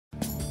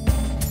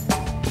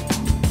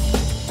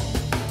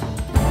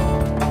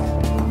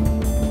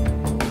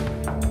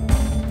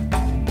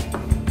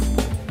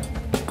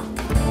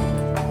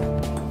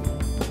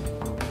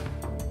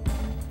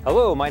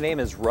Hello, my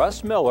name is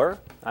Russ Miller.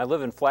 I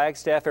live in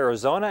Flagstaff,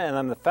 Arizona, and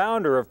I'm the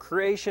founder of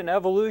Creation,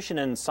 Evolution,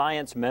 and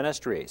Science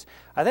Ministries.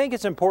 I think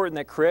it's important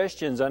that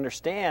Christians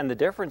understand the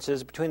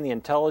differences between the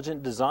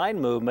intelligent design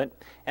movement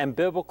and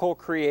biblical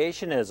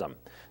creationism.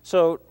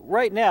 So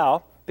right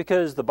now,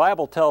 because the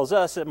Bible tells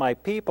us that my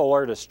people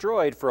are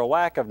destroyed for a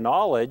lack of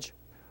knowledge,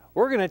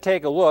 we're going to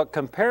take a look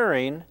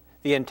comparing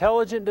the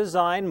intelligent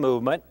design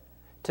movement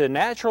to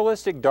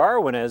naturalistic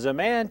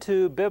Darwinism and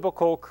to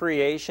biblical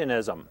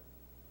creationism.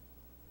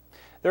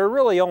 There are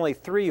really only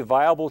three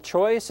viable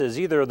choices.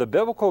 Either the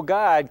biblical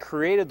God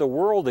created the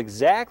world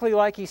exactly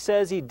like he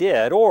says he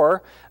did,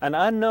 or an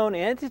unknown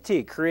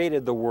entity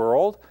created the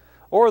world,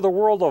 or the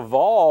world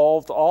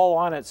evolved all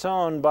on its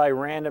own by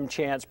random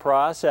chance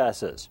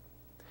processes.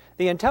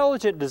 The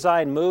intelligent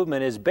design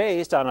movement is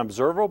based on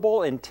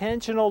observable,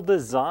 intentional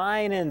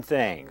design in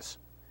things.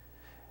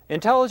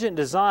 Intelligent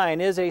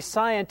design is a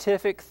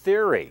scientific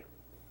theory.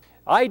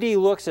 ID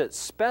looks at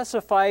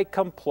specified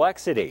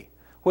complexity,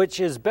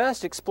 which is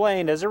best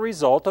explained as a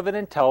result of an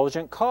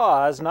intelligent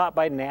cause, not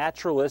by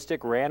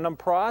naturalistic random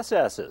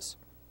processes.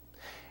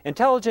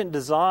 Intelligent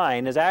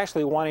design is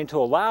actually wanting to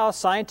allow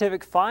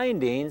scientific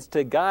findings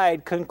to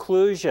guide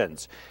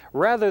conclusions,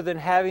 rather than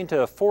having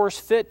to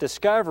force-fit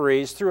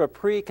discoveries through a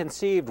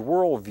preconceived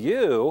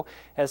worldview,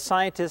 as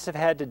scientists have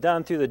had to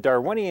done through the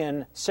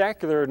Darwinian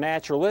secular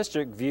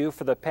naturalistic view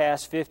for the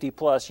past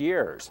 50-plus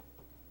years.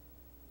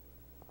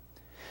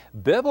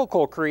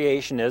 Biblical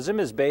creationism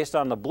is based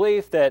on the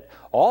belief that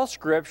all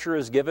Scripture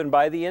is given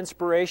by the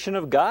inspiration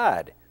of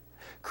God.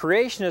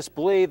 Creationists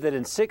believe that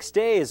in 6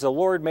 days the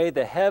Lord made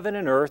the heaven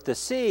and earth, the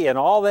sea, and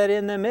all that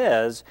in them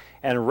is,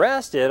 and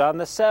rested on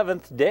the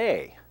seventh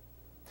day,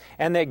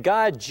 and that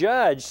God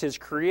judged His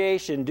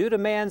creation due to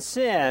man's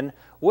sin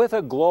with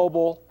a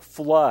global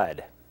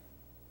flood.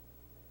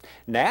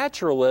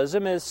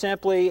 Naturalism is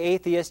simply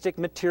atheistic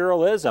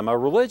materialism, a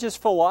religious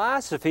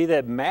philosophy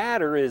that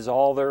matter is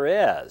all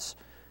there is.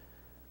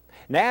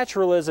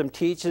 Naturalism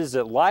teaches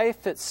that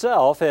life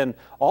itself and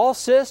all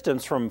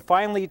systems, from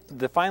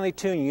the finely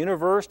tuned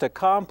universe to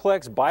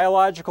complex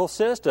biological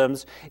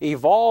systems,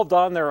 evolved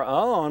on their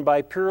own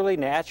by purely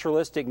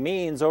naturalistic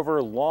means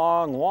over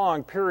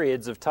long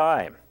periods of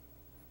time.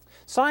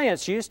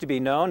 Science used to be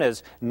known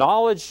as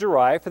knowledge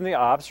derived from the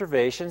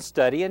observation,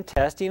 study, and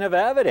testing of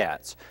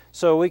evidence.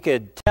 So we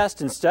could test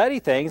and study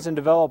things and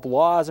develop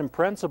laws and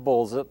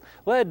principles that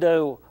led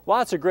to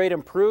lots of great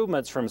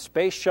improvements, from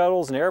space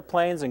shuttles and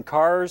airplanes and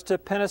cars to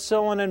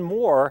penicillin and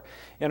more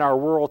in our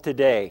world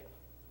today.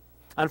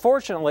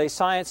 Unfortunately,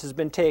 science has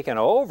been taken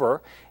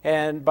over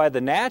by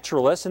the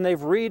naturalists, and they've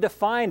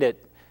redefined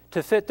it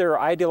to fit their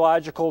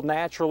ideological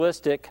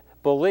naturalistic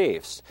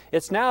beliefs.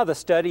 It's now the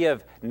study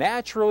of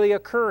naturally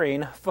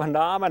occurring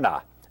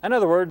phenomena. In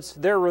other words,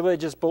 their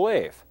religious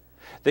belief.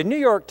 The New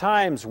York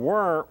Times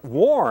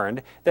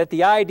warned that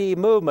the ID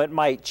movement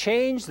might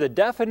change the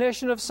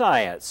definition of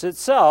science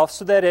itself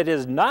so that it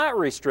is not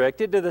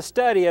restricted to the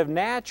study of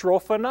natural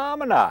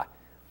phenomena.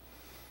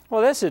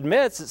 Well, this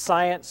admits that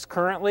science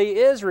currently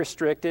is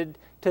restricted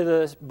to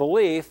the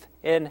belief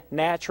in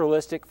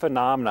naturalistic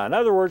phenomena. In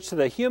other words, to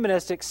the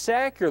humanistic,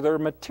 secular,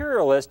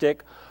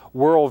 materialistic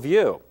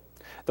worldview.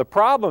 The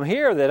problem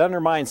here that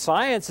undermines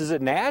science is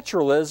that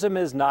naturalism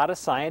is not a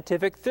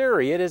scientific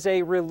theory. It is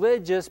a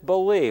religious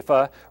belief,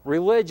 a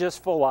religious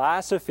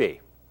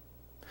philosophy.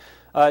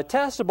 A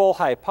testable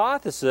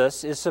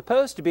hypothesis is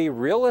supposed to be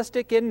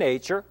realistic in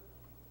nature,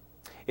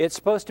 it's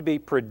supposed to be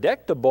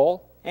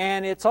predictable,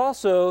 and it's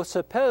also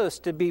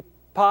supposed to be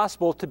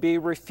possible to be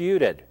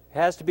refuted. It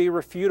has to be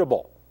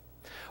refutable.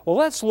 Well,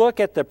 let's look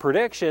at the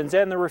predictions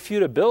and the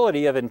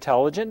refutability of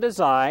intelligent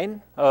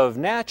design, of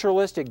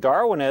naturalistic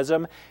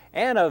Darwinism,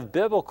 and of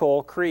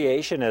biblical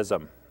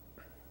creationism.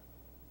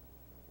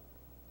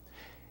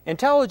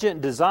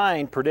 Intelligent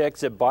design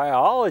predicts that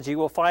biology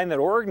will find that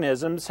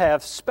organisms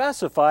have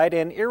specified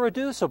and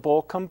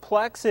irreducible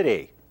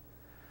complexity.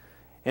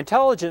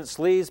 Intelligence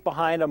leaves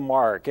behind a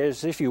mark.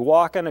 As if you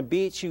walk on a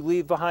beach, you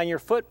leave behind your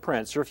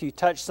footprints, or if you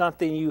touch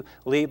something, you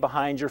leave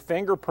behind your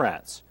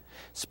fingerprints.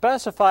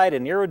 Specified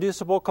and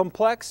irreducible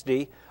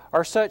complexity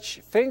are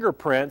such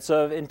fingerprints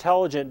of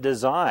intelligent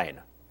design.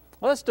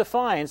 Let's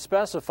define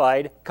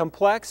specified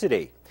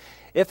complexity.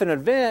 If an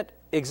event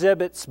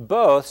exhibits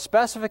both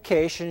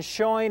specifications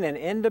showing an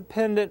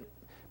independent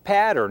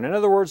pattern, in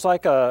other words,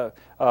 like a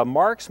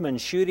marksman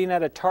shooting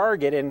at a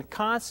target and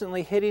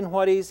constantly hitting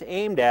what he's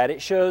aimed at,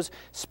 it shows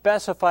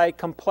specified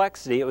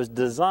complexity. It was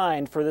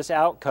designed for this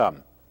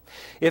outcome.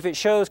 If it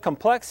shows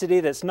complexity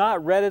that's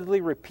not readily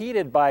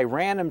repeated by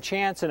random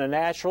chance in a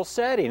natural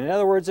setting, in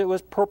other words, it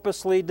was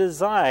purposely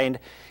designed,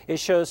 it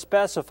shows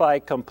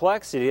specified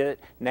complexity that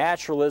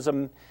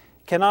naturalism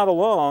cannot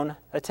alone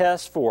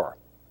attest for.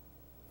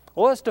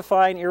 Well, let's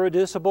define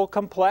irreducible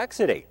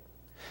complexity.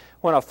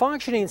 When a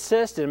functioning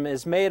system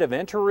is made of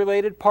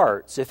interrelated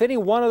parts, if any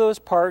one of those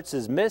parts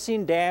is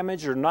missing,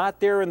 damaged, or not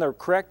there in the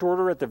correct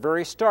order at the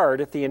very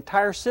start, if the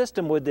entire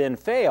system would then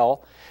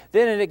fail,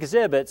 then it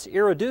exhibits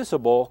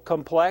irreducible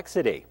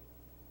complexity.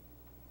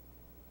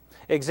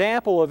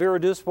 example of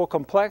irreducible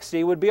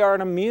complexity would be our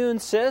immune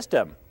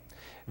system.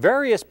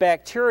 Various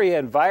bacteria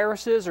and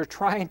viruses are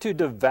trying to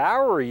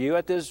devour you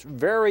at this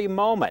very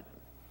moment.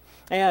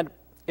 And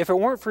if it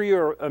weren't for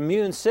your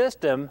immune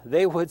system,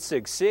 they would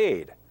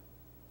succeed.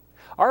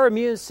 Our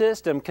immune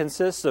system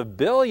consists of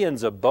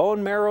billions of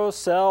bone marrow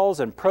cells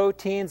and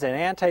proteins and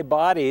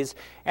antibodies,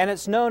 and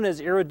it's known as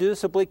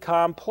irreducibly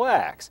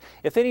complex.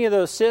 If any of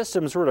those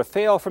systems were to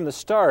fail from the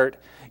start,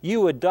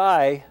 you would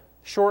die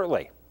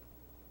shortly.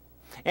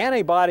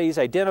 Antibodies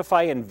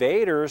identify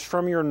invaders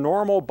from your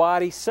normal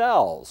body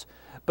cells,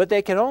 but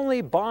they can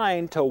only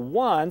bind to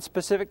one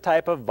specific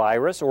type of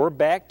virus or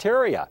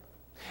bacteria.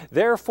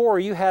 Therefore,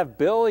 you have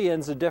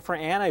billions of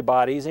different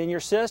antibodies in your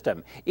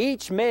system,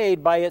 each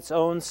made by its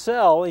own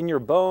cell in your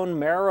bone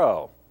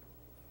marrow.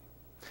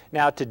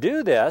 Now, to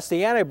do this,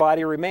 the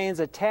antibody remains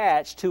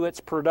attached to its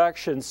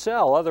production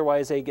cell,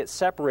 otherwise they get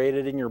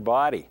separated in your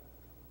body.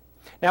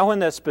 Now, when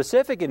the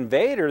specific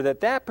invader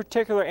that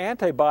particular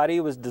antibody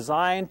was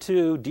designed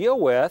to deal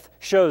with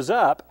shows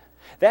up,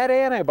 that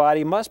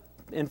antibody must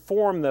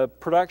inform the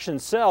production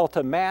cell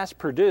to mass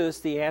produce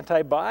the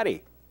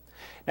antibody.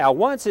 Now,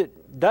 once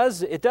it does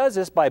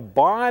this by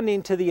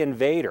bonding to the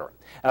invader.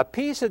 A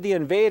piece of the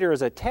invader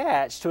is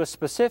attached to a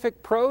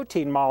specific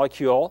protein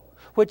molecule,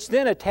 which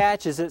then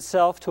attaches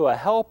itself to a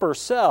helper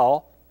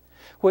cell,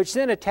 which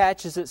then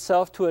attaches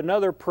itself to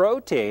another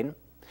protein,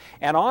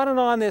 and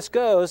on this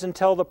goes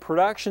until the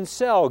production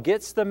cell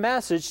gets the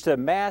message to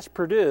mass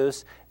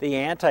produce the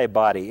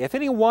antibody. If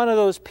any one of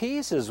those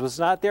pieces was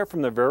not there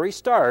from the very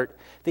start,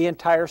 the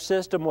entire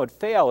system would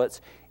fail.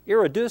 It's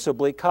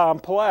irreducibly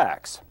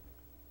complex.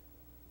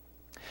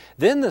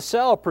 Then the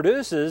cell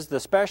produces the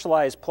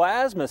specialized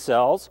plasma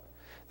cells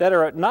that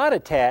are not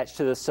attached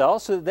to the cell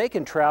so that they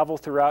can travel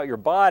throughout your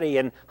body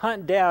and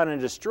hunt down and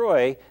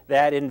destroy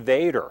that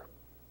invader.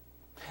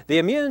 The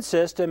immune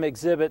system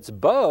exhibits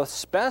both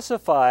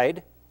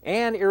specified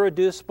and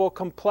irreducible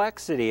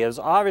complexity. It is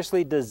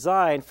obviously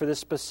designed for this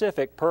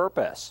specific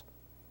purpose.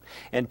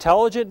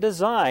 Intelligent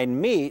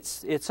design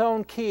meets its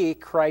own key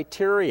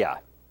criteria.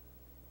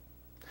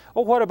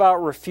 Well, what about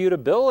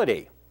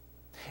refutability?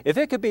 If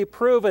it could be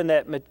proven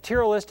that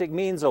materialistic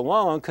means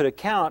alone could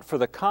account for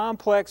the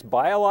complex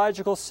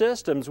biological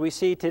systems we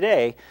see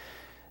today,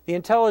 the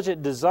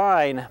intelligent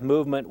design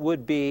movement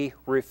would be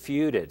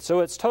refuted. So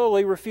it's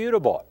totally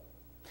refutable.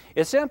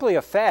 It's simply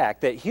a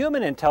fact that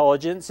human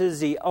intelligence is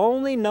the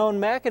only known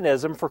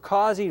mechanism for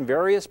causing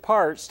various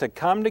parts to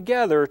come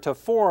together to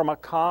form a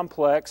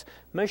complex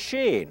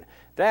machine.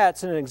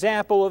 That's an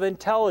example of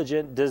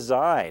intelligent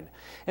design.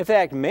 In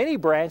fact, many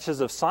branches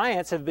of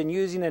science have been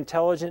using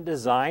intelligent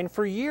design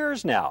for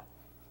years now.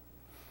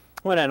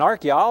 When an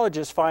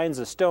archaeologist finds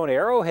a stone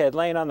arrowhead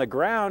laying on the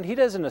ground, he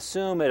doesn't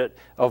assume it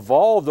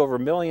evolved over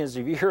millions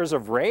of years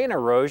of rain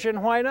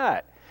erosion. Why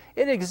not?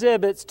 It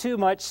exhibits too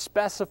much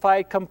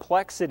specified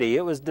complexity.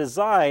 It was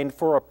designed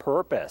for a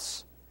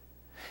purpose.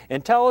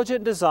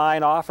 Intelligent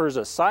design offers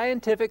a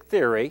scientific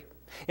theory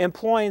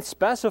employing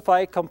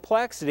specified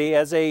complexity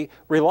as a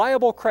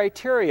reliable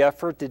criteria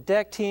for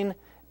detecting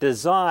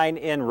design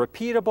in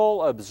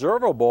repeatable,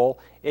 observable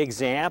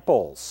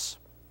examples.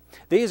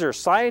 These are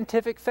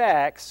scientific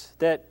facts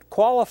that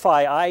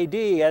qualify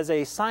ID as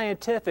a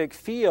scientific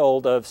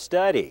field of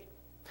study.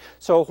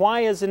 So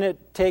why isn't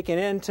it taken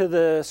into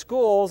the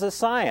schools as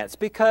science?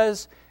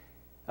 Because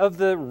of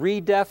the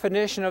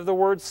redefinition of the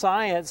word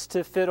science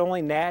to fit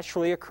only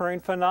naturally occurring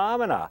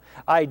phenomena.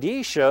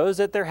 ID shows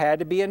that there had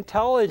to be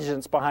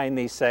intelligence behind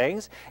these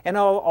things, and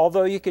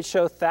although you could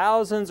show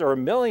thousands or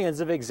millions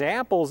of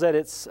examples that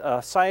it's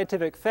a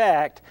scientific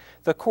fact,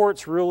 the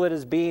courts rule it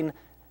as being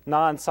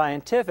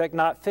non-scientific,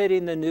 not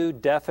fitting the new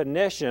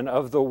definition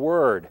of the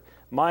word.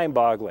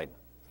 Mind-boggling.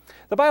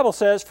 The Bible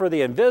says, "For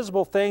the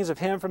invisible things of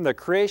Him from the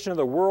creation of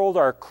the world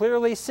are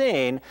clearly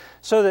seen,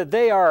 so that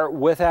they are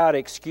without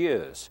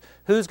excuse."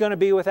 Who's going to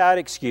be without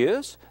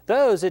excuse?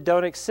 Those that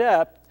don't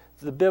accept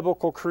the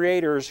biblical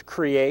Creator's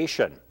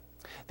creation.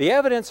 The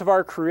evidence of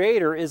our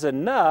Creator is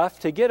enough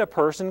to get a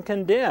person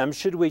condemned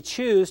should we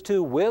choose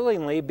to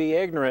willingly be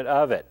ignorant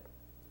of it.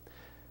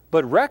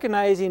 But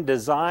recognizing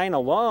design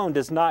alone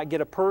does not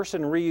get a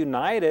person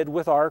reunited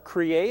with our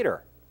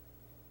Creator.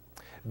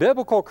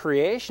 Biblical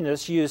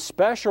creationists use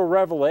special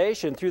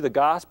revelation through the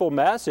gospel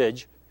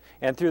message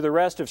and through the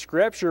rest of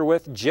Scripture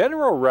with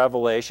general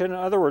revelation, in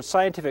other words,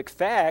 scientific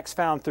facts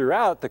found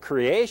throughout the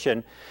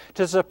creation,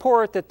 to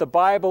support that the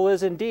Bible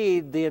is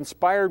indeed the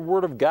inspired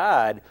Word of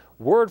God,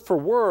 word for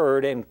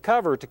word and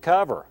cover to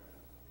cover.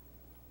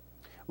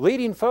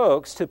 Leading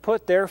folks to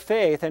put their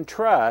faith and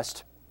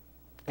trust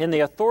in the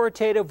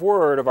authoritative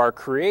Word of our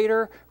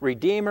Creator,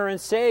 Redeemer, and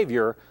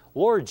Savior,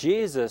 Lord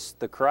Jesus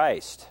the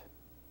Christ.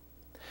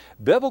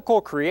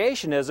 Biblical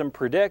creationism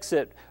predicts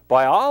that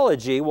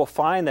biology will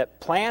find that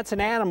plants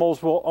and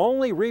animals will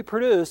only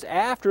reproduce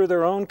after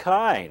their own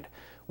kind,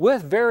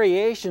 with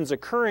variations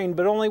occurring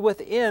but only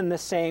within the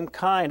same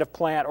kind of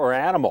plant or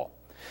animal.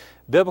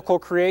 Biblical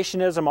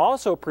creationism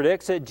also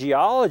predicts that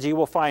geology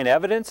will find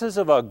evidences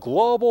of a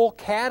global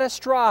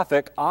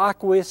catastrophic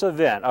aqueous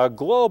event, a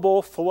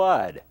global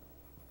flood.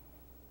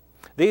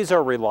 These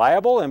are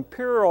reliable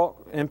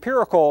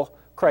empirical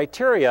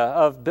criteria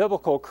of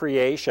biblical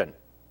creation.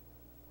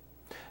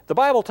 The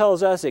Bible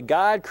tells us that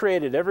God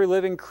created every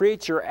living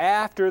creature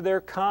after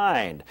their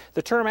kind.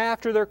 The term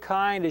after their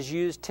kind is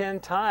used 10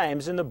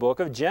 times in the book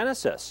of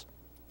Genesis.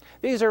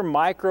 These are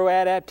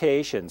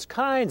micro-adaptations,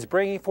 kinds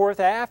bringing forth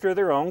after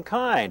their own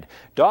kind.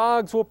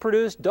 Dogs will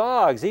produce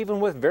dogs. Even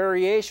with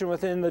variation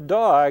within the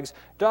dogs,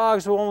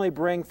 dogs will only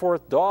bring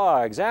forth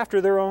dogs after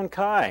their own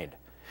kind.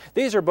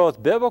 These are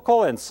both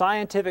biblical and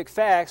scientific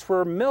facts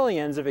where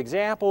millions of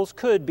examples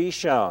could be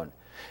shown.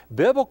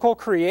 Biblical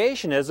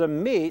creationism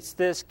meets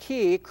this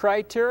key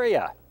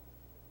criteria.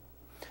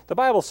 The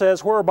Bible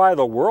says, whereby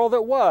the world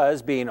that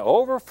was, being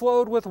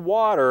overflowed with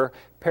water,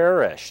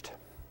 perished.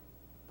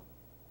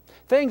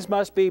 Things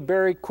must be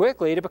buried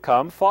quickly to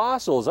become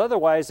fossils,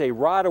 otherwise they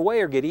rot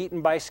away or get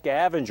eaten by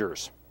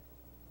scavengers.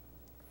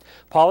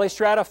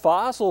 Polystrata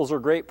fossils are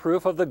great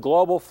proof of the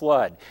global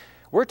flood.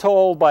 We're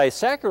told by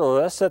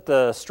secularists that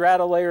the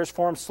strata layers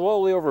form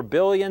slowly over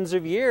billions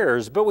of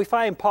years, but we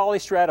find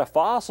polystrata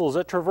fossils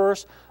that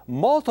traverse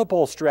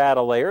multiple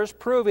strata layers,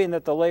 proving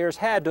that the layers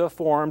had to have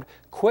formed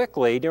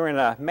quickly during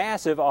a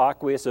massive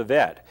aqueous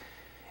event.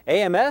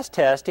 AMS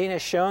testing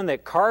has shown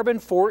that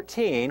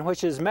carbon-14,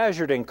 which is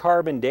measured in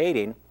carbon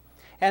dating,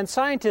 and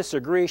scientists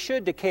agree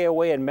should decay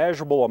away in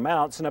measurable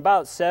amounts in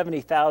about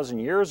 70,000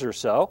 years or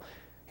so,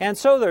 and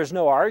so there's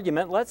no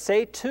argument, let's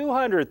say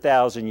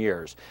 200,000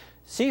 years.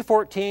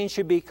 C14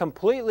 should be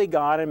completely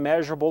gone in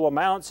measurable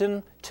amounts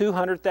in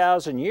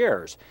 200,000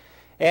 years.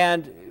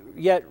 And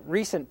yet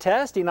recent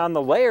testing on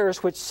the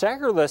layers, which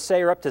secularists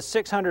say are up to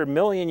 600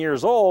 million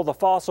years old, the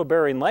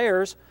fossil-bearing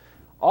layers,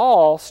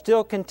 all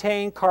still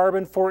contain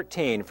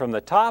carbon-14 from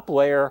the top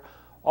layer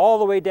all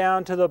the way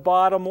down to the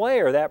bottom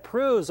layer. That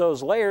proves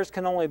those layers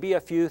can only be a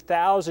few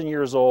thousand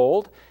years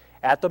old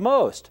at the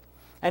most.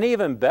 And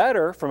even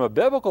better, from a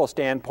biblical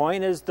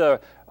standpoint, is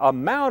the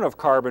amount of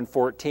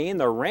carbon-14,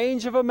 the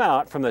range of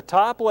amount from the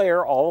top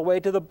layer all the way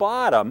to the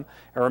bottom.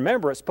 And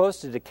remember, it's supposed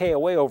to decay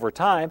away over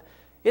time.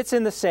 It's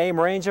in the same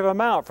range of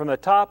amount from the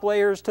top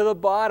layers to the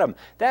bottom.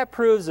 That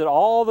proves that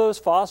all those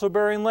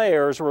fossil-bearing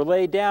layers were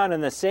laid down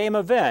in the same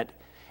event,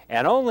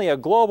 and only a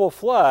global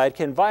flood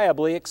can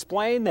viably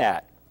explain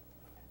that.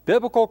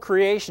 Biblical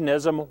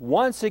creationism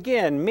once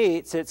again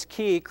meets its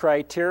key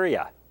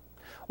criteria.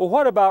 Well,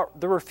 what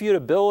about the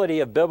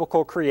refutability of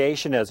biblical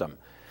creationism?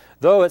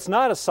 Though it's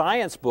not a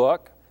science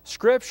book,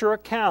 Scripture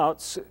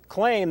accounts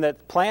claim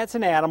that plants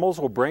and animals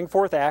will bring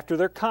forth after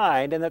their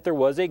kind and that there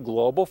was a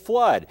global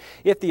flood.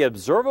 If the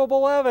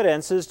observable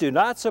evidences do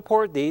not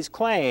support these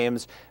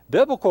claims,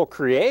 biblical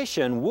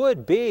creation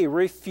would be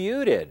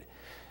refuted.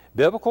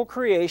 Biblical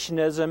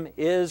creationism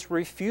is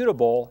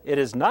refutable. It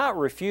is not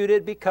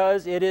refuted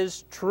because it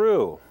is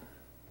true.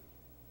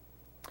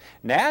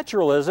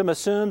 Naturalism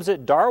assumes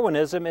that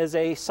Darwinism is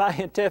a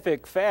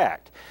scientific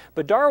fact,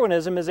 but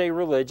Darwinism is a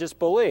religious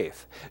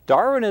belief.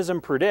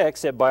 Darwinism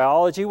predicts that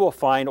biology will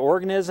find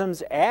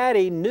organisms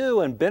adding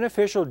new and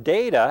beneficial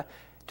data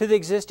to the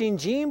existing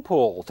gene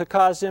pool to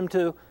cause them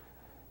to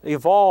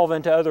evolve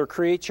into other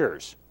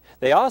creatures.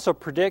 They also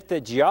predict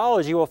that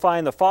geology will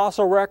find the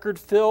fossil record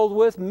filled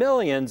with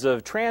millions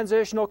of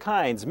transitional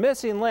kinds,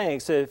 missing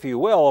links, if you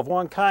will, of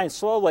one kind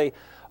slowly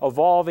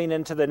evolving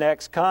into the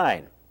next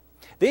kind.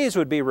 These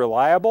would be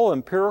reliable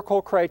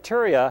empirical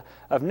criteria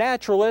of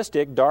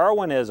naturalistic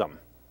Darwinism.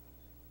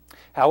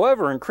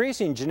 However,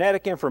 increasing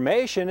genetic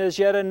information is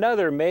yet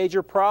another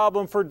major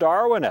problem for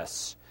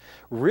Darwinists.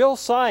 Real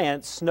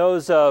science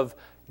knows of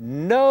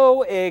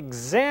no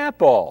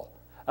example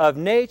of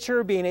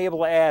nature being able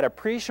to add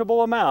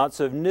appreciable amounts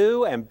of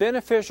new and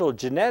beneficial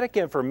genetic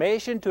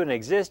information to an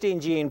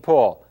existing gene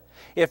pool.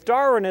 If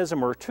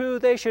Darwinism were true,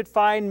 they should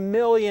find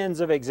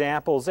millions of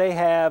examples. They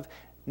have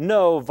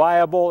no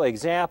viable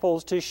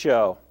examples to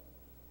show.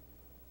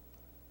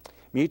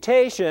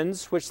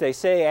 Mutations, which they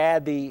say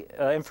add the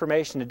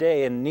information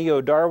today in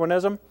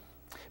neo-Darwinism,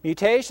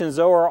 mutations,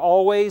 though, are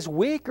always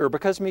weaker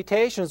because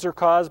mutations are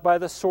caused by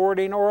the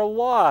sorting or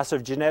loss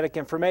of genetic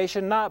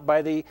information, not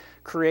by the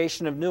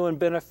creation of new and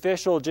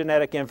beneficial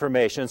genetic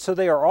information. So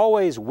they are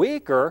always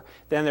weaker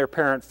than their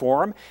parent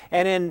form,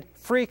 and in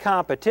free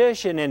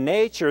competition in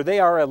nature, they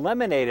are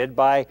eliminated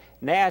by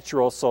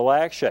natural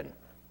selection.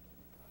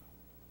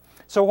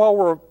 So while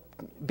we're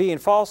being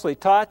falsely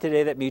taught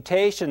today that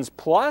mutations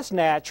plus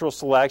natural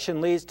selection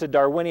leads to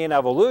Darwinian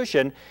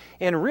evolution,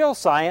 in real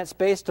science,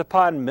 based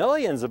upon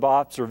millions of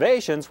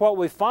observations, what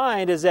we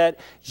find is that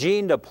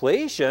gene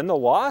depletion, the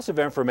loss of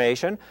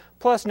information,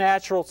 plus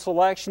natural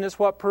selection is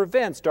what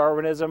prevents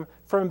Darwinism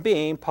from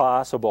being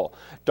possible.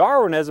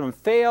 Darwinism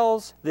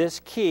fails this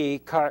key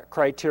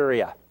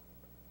criteria.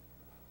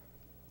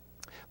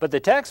 But the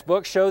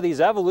textbooks show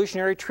these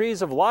evolutionary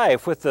trees of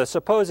life with the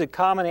supposed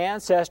common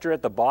ancestor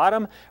at the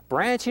bottom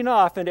branching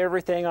off into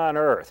everything on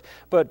Earth.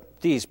 But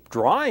these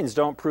drawings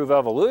don't prove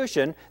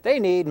evolution. They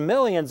need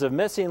millions of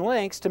missing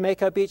links to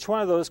make up each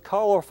one of those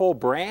colorful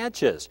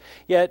branches.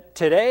 Yet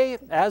today,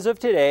 as of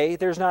today,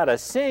 there's not a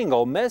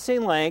single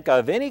missing link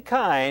of any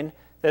kind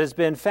that has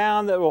been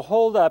found that will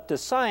hold up to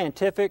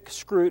scientific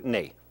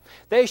scrutiny.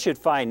 They should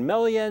find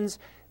millions.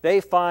 They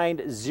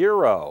find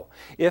zero.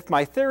 If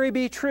my theory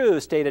be true,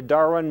 stated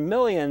Darwin,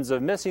 millions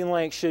of missing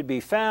links should be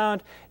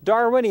found.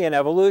 Darwinian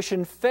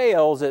evolution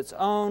fails its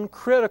own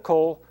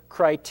critical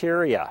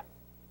criteria.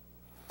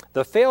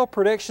 The failed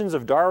predictions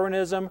of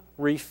Darwinism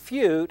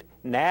refute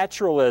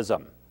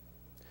naturalism.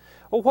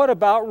 Well, what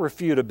about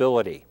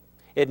refutability?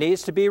 It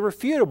needs to be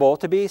refutable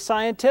to be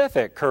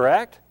scientific,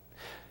 correct?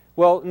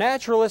 Well,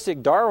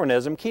 naturalistic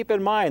Darwinism, keep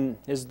in mind,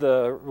 is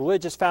the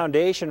religious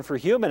foundation for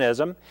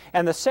humanism,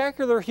 and the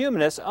secular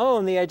humanists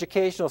own the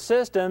educational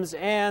systems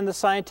and the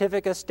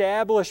scientific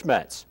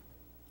establishments.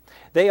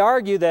 They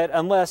argue that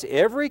unless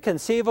every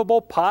conceivable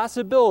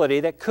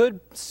possibility that could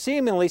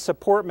seemingly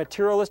support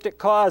materialistic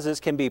causes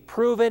can be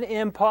proven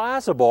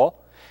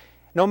impossible,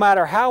 no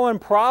matter how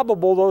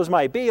improbable those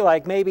might be,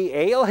 like maybe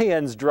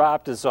aliens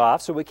dropped us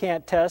off so we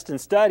can't test and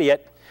study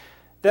it,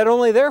 that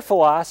only their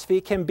philosophy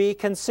can be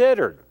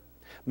considered.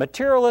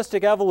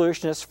 Materialistic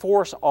evolutionists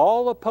force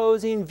all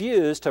opposing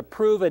views to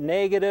prove a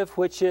negative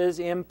which is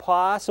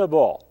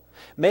impossible,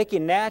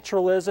 making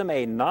naturalism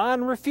a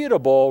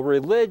non-refutable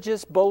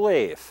religious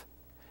belief,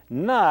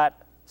 not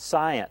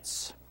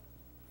science.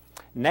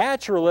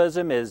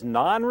 Naturalism is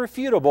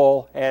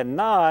non-refutable and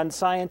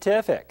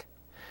non-scientific.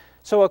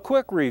 So a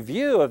quick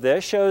review of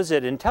this shows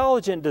that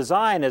intelligent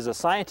design is a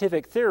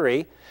scientific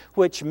theory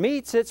which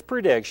meets its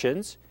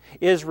predictions,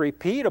 is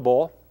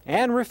repeatable,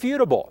 and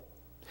refutable.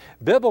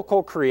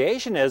 Biblical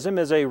creationism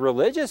is a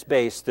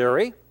religious-based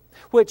theory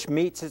which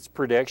meets its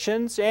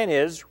predictions and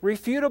is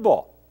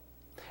refutable.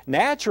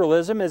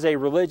 Naturalism is a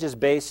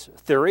religious-based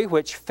theory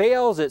which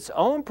fails its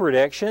own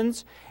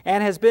predictions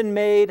and has been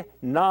made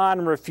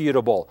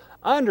non-refutable,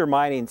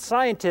 undermining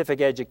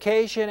scientific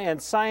education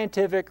and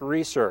scientific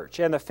research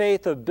and the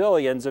faith of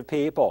billions of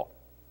people.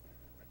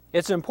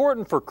 It's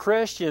important for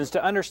Christians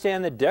to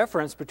understand the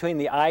difference between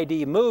the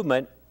ID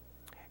movement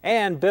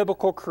and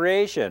biblical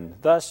creation,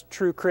 thus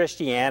true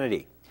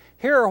Christianity.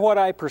 Here are what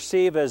I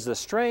perceive as the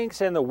strengths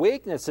and the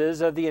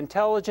weaknesses of the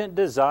intelligent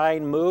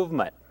design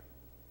movement.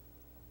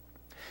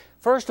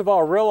 First of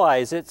all,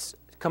 realize it's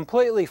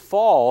completely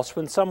false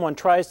when someone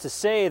tries to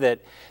say that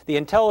the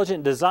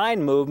intelligent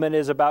design movement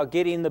is about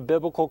getting the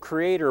biblical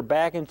creator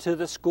back into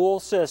the school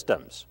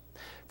systems.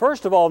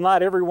 First of all,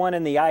 not everyone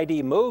in the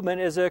ID movement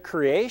is a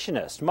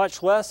creationist,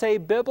 much less a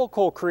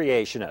biblical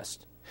creationist.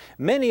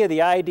 Many of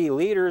the ID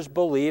leaders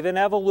believe in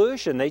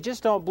evolution. They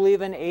just don't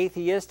believe in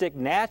atheistic,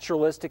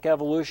 naturalistic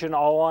evolution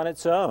all on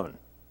its own.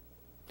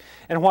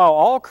 And while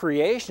all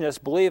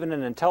creationists believe in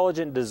an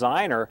intelligent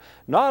designer,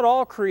 not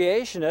all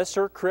creationists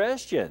are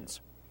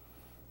Christians.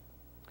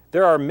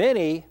 There are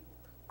many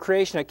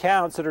creation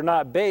accounts that are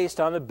not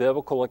based on the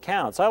biblical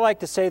accounts. I like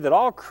to say that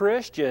all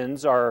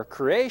Christians are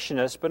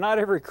creationists, but not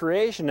every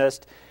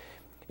creationist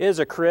is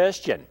a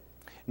Christian.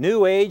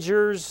 New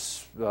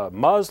Agers,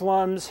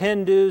 Muslims,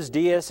 Hindus,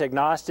 deists,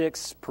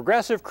 agnostics,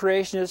 progressive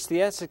creationists,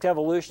 theistic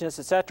evolutionists,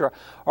 etc.,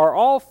 are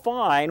all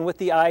fine with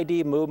the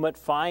ID movement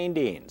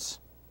findings.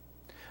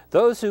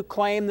 Those who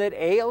claim that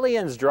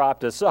aliens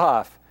dropped us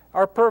off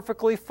are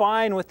perfectly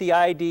fine with the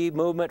ID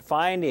movement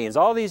findings.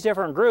 All these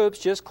different groups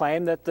just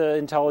claim that the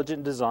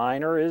intelligent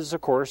designer is,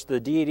 of course, the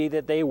deity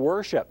that they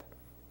worship.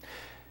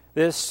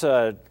 This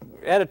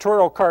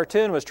editorial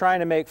cartoon was trying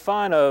to make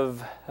fun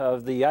of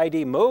the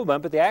ID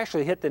movement, but they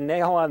actually hit the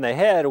nail on the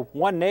head.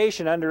 One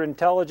nation under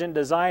intelligent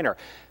designer.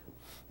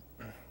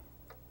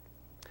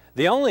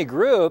 The only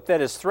group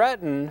that is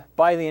threatened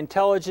by the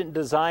intelligent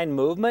design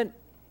movement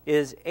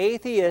is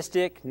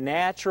atheistic,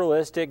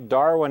 naturalistic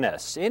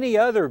Darwinists. Any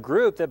other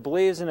group that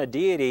believes in a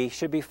deity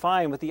should be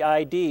fine with the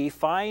ID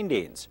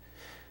findings.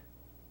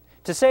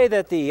 To say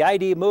that the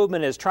ID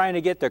movement is trying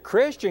to get the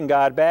Christian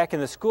God back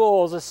in the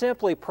schools is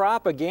simply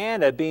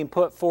propaganda being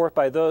put forth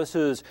by those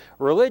whose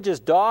religious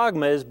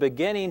dogma is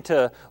beginning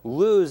to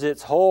lose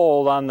its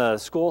hold on the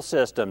school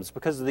systems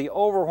because of the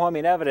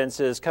overwhelming evidence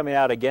is coming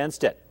out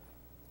against it.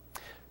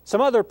 Some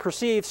other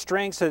perceived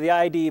strengths of the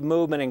ID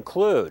movement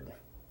include: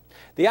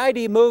 the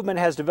ID movement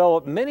has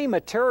developed many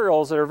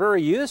materials that are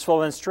very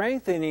useful in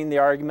strengthening the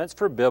arguments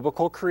for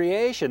biblical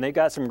creation. They've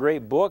got some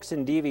great books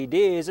and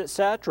DVDs,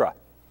 etc.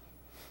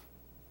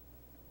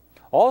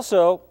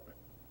 Also,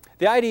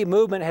 the ID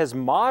movement has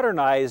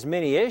modernized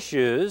many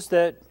issues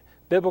that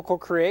biblical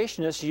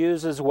creationists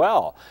use as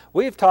well.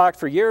 We've talked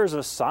for years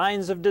of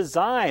signs of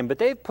design, but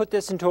they've put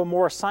this into a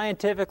more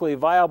scientifically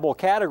viable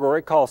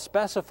category called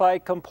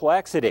specified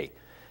complexity.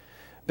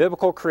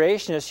 Biblical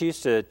creationists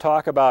used to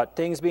talk about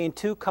things being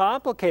too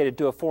complicated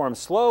to form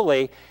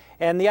slowly,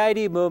 and the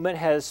ID movement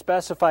has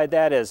specified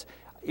that as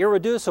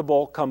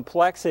irreducible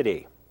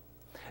complexity.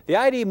 The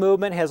ID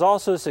movement has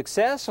also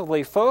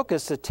successfully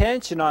focused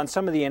attention on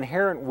some of the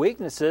inherent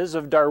weaknesses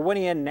of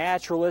Darwinian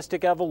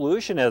naturalistic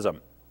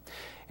evolutionism.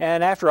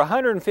 And after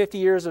 150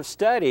 years of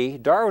study,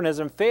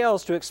 Darwinism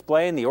fails to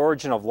explain the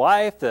origin of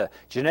life, the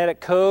genetic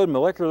code,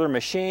 molecular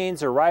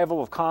machines,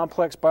 arrival of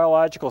complex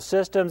biological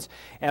systems,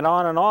 and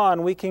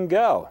on we can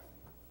go.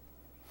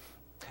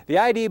 The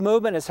ID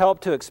movement has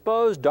helped to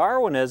expose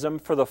Darwinism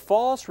for the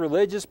false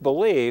religious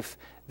belief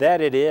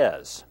that it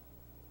is.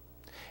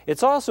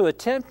 It's also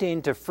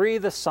attempting to free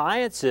the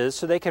sciences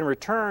so they can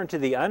return to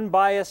the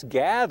unbiased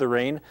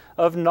gathering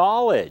of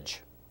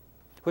knowledge,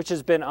 which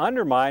has been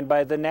undermined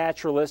by the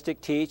naturalistic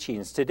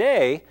teachings.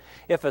 Today,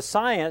 if a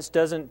science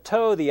doesn't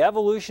toe the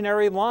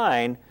evolutionary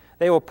line,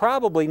 they will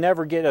probably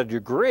never get a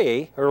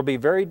degree, or it'll be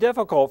very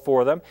difficult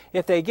for them.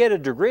 If they get a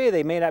degree,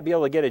 they may not be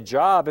able to get a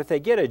job. If they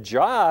get a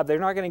job, they're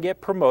not going to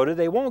get promoted.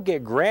 They won't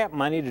get grant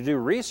money to do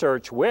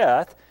research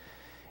with.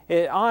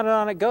 On and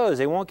on it goes.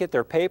 They won't get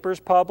their papers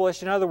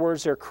published. In other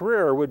words, their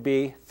career would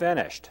be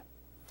finished.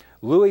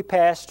 Louis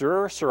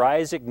Pasteur, Sir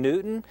Isaac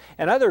Newton,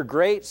 and other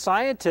great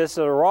scientists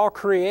that are all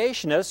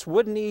creationists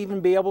wouldn't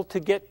even be able to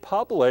get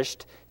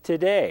published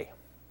today.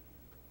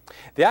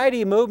 The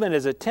ID movement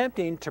is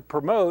attempting to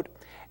promote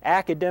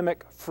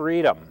academic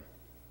freedom.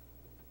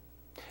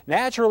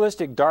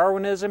 Naturalistic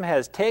Darwinism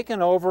has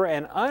taken over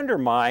and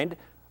undermined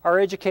our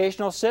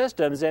educational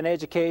systems and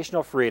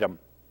educational freedom.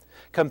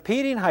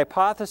 Competing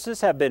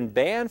hypotheses have been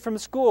banned from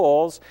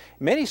schools.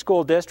 Many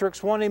school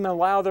districts won't even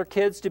allow their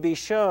kids to be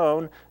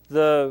shown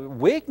the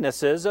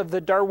weaknesses of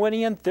the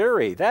Darwinian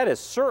theory. That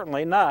is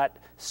certainly not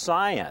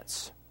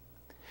science.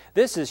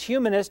 This is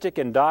humanistic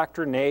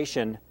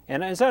indoctrination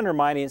and is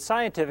undermining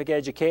scientific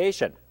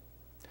education.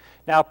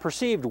 Now,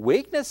 perceived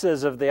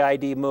weaknesses of the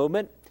ID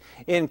movement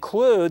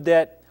include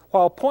that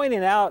while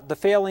pointing out the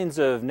failings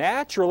of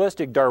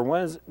naturalistic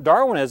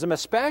Darwinism,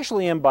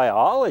 especially in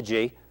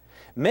biology,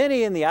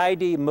 many in the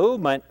ID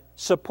movement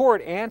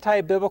support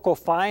anti-biblical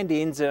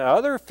findings in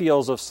other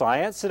fields of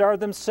science that are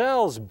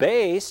themselves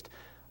based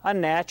on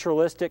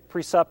naturalistic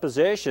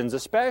presuppositions,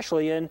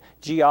 especially in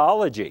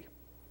geology.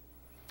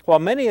 While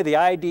many of the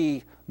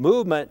ID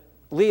movement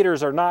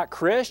leaders are not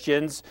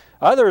Christians,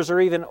 others are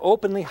even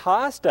openly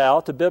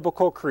hostile to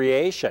biblical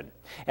creation.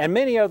 And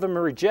many of them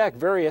reject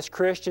various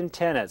Christian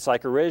tenets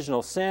like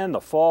original sin,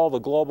 the fall, the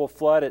global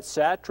flood,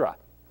 etc.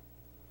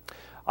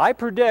 I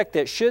predict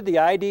that should the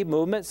ID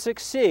movement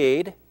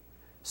succeed,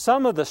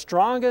 some of the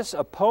strongest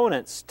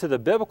opponents to the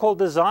biblical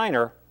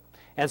designer,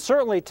 and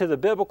certainly to the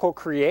biblical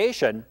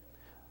creation,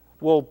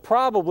 will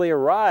probably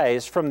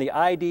arise from the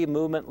ID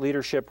movement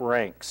leadership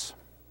ranks.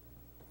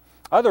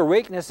 Other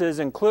weaknesses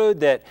include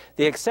that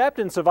the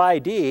acceptance of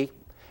ID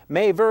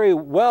may very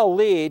well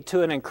lead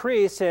to an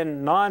increase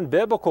in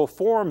non-biblical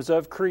forms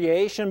of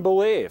creation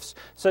beliefs,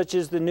 such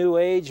as the New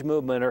Age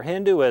movement or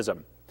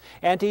Hinduism,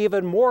 and to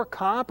even more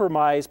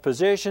compromised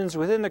positions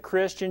within the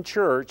Christian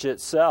church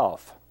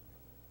itself.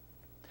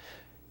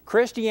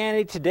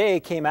 Christianity Today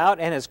came out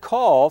and has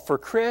called for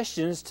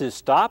Christians to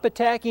stop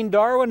attacking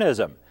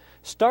Darwinism,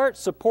 start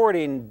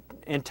supporting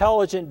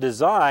intelligent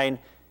design,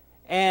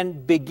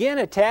 and begin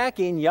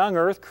attacking young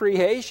earth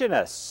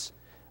creationists.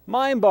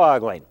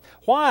 Mind-boggling.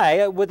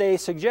 Why would they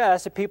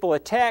suggest that people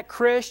attack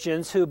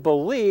Christians who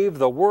believe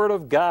the Word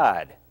of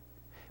God?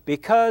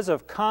 Because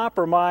of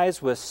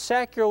compromise with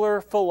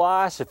secular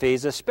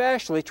philosophies,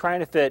 especially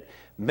trying to fit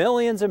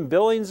millions and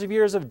billions of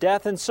years of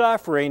death and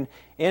suffering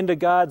into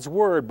God's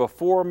Word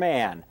before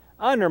man,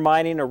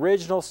 undermining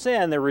original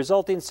sin, the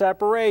resulting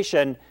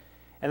separation,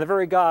 and the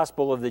very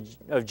gospel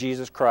of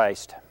Jesus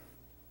Christ.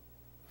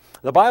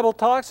 The Bible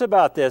talks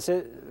about this.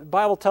 The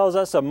Bible tells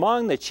us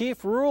among the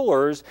chief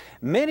rulers,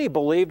 many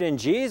believed in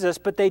Jesus,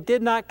 but they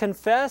did not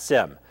confess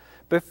Him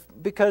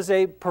because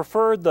they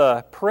preferred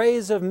the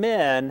praise of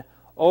men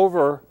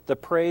over the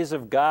praise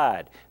of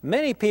God.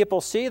 Many people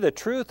see the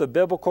truth of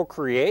biblical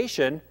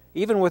creation,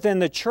 even within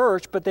the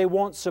church, but they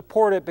won't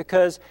support it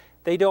because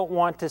they don't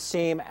want to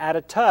seem out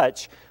of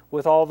touch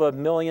with all the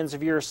millions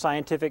of years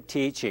scientific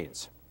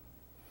teachings.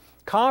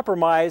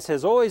 Compromise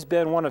has always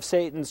been one of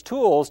Satan's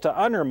tools to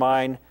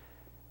undermine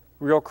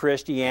real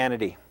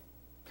Christianity.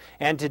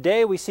 And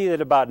today we see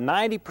that about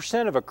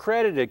 90% of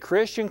accredited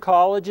Christian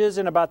colleges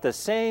and about the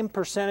same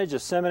percentage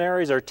of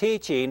seminaries are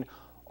teaching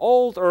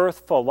old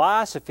earth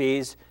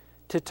philosophies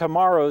to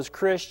tomorrow's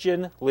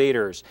Christian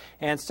leaders.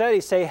 And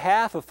studies say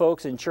half of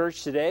folks in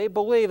church today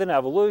believe in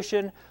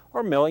evolution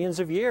or millions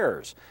of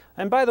years.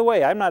 And by the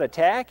way, I'm not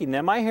attacking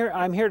them.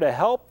 I'm here to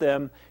help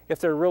them if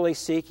they're really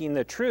seeking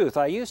the truth.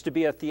 I used to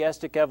be a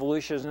theistic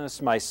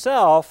evolutionist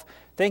myself,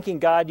 thinking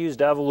God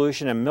used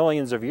evolution and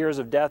millions of years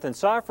of death and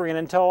suffering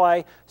until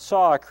I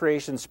saw a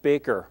creation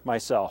speaker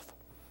myself.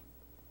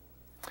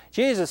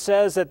 Jesus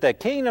says that the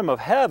kingdom of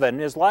heaven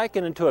is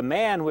likened unto a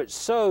man which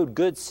sowed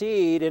good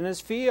seed in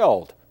his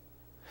field.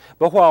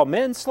 But while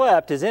men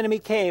slept, his enemy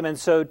came and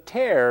sowed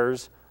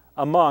tares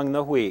among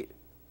the wheat.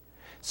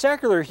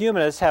 Secular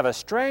humanists have a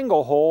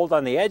stranglehold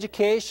on the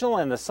educational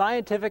and the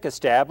scientific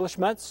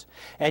establishments,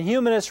 and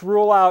humanists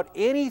rule out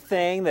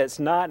anything that's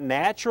not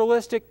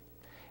naturalistic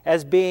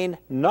as being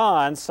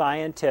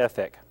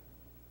non-scientific.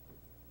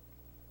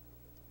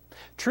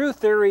 True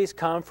theories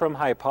come from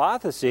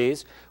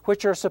hypotheses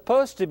which are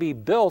supposed to be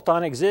built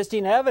on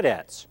existing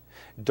evidence.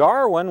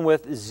 Darwin,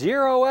 with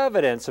zero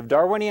evidence of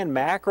Darwinian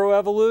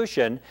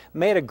macroevolution,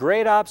 made a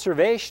great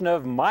observation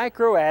of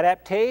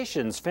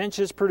microadaptations,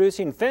 finches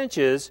producing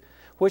finches,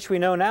 which we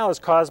know now is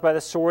caused by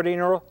the sorting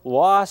or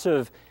loss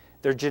of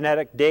their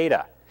genetic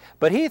data.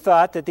 But he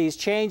thought that these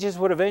changes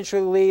would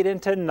eventually lead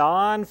into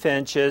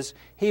non-finches.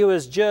 He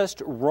was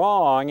just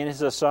wrong in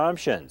his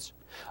assumptions.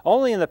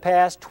 Only in the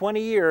past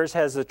 20 years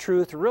has the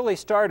truth really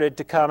started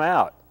to come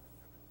out.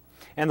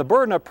 And the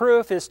burden of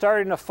proof is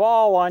starting to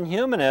fall on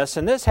humanists,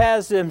 and this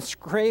has them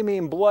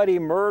screaming bloody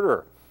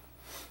murder.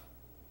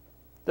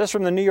 This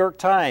from the New York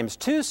Times.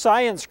 2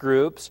 science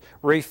groups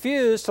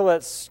refused to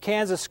let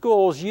Kansas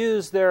schools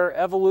use their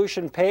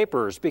evolution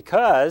papers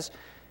because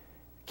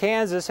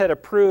Kansas had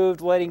approved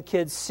letting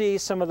kids see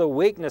some of the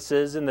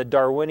weaknesses in the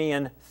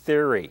Darwinian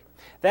theory.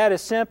 That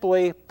is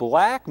simply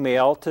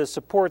blackmail to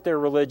support their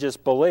religious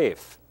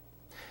belief.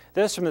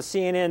 This from the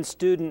CNN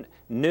Student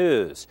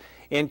News.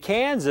 In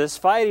Kansas,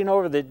 fighting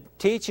over the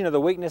teaching of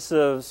the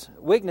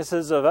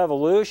weaknesses of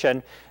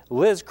evolution,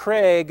 Liz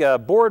Craig, a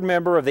board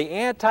member of the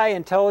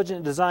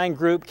anti-intelligent design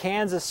group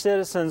Kansas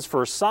Citizens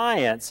for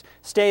Science,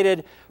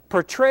 stated,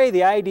 "Portray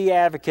the ID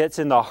advocates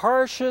in the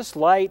harshest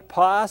light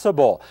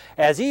possible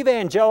as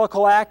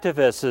evangelical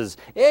activists, as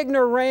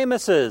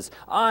ignoramuses,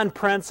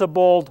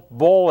 unprincipled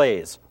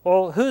bullies."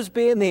 Well, who's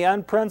being the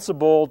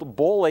unprincipled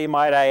bully,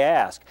 might I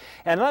ask?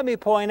 And let me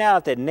point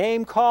out that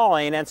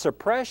name-calling and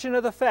suppression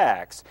of the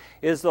facts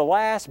is the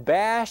last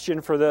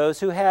bastion for those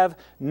who have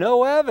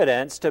no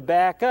evidence to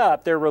back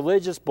up their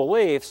religious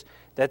beliefs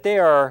that they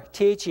are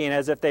teaching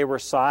as if they were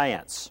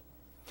science.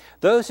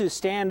 Those who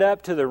stand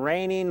up to the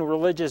reigning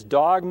religious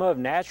dogma of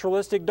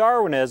naturalistic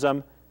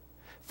Darwinism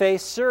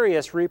face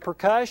serious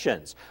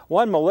repercussions.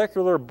 One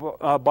molecular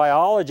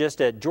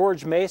biologist at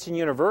George Mason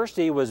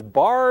University was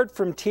barred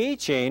from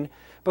teaching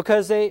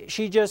because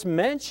she just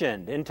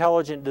mentioned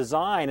intelligent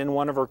design in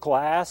one of her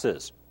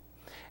classes.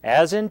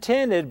 As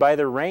intended by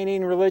the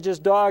reigning religious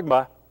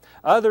dogma,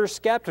 others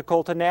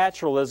skeptical to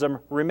naturalism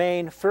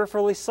remain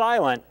fearfully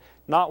silent,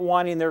 not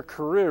wanting their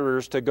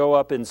careers to go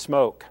up in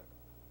smoke.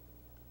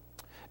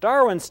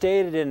 Darwin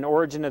stated in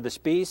Origin of the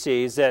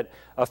Species that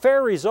a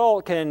fair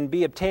result can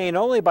be obtained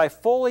only by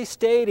fully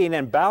stating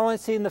and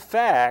balancing the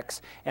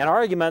facts and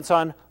arguments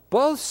on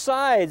both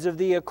sides of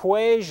the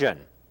equation.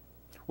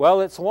 Well,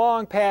 it's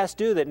long past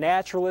due that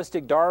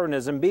naturalistic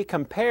Darwinism be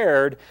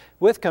compared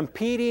with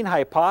competing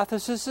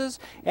hypotheses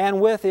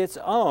and with its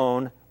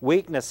own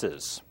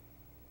weaknesses.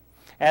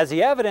 As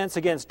the evidence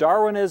against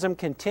Darwinism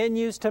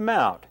continues to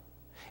mount,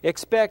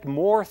 expect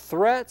more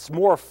threats,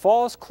 more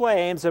false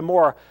claims, and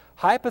more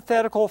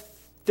hypothetical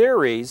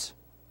theories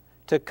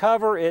to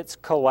cover its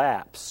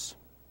collapse.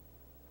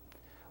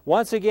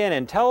 Once again,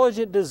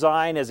 intelligent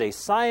design is a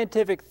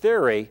scientific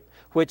theory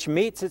which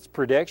meets its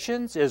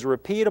predictions, is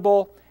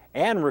repeatable,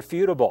 and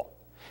refutable.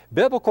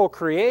 Biblical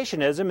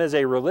creationism is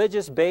a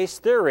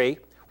religious-based theory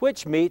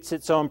which meets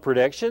its own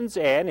predictions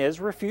and is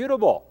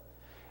refutable.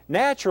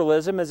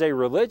 Naturalism is a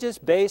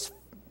religious-based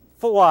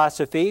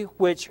philosophy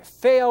which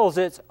fails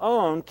its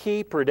own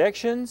key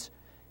predictions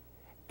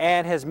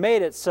and has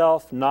made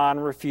itself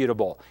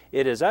non-refutable.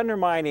 It is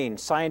undermining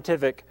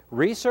scientific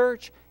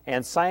research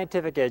and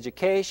scientific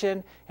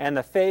education and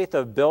the faith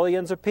of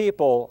billions of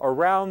people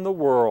around the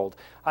world.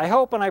 I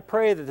hope and I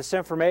pray that this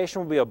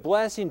information will be a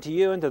blessing to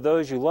you and to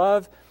those you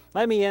love.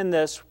 Let me end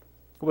this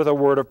with a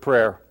word of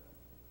prayer.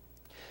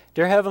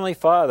 Dear Heavenly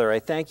Father, I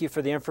thank you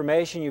for the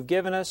information you've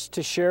given us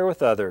to share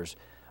with others.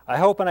 I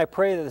hope and I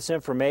pray that this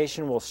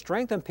information will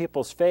strengthen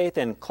people's faith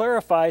and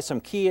clarify some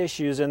key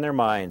issues in their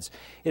minds.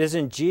 It is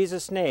in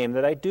Jesus' name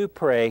that I do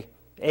pray.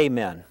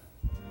 Amen.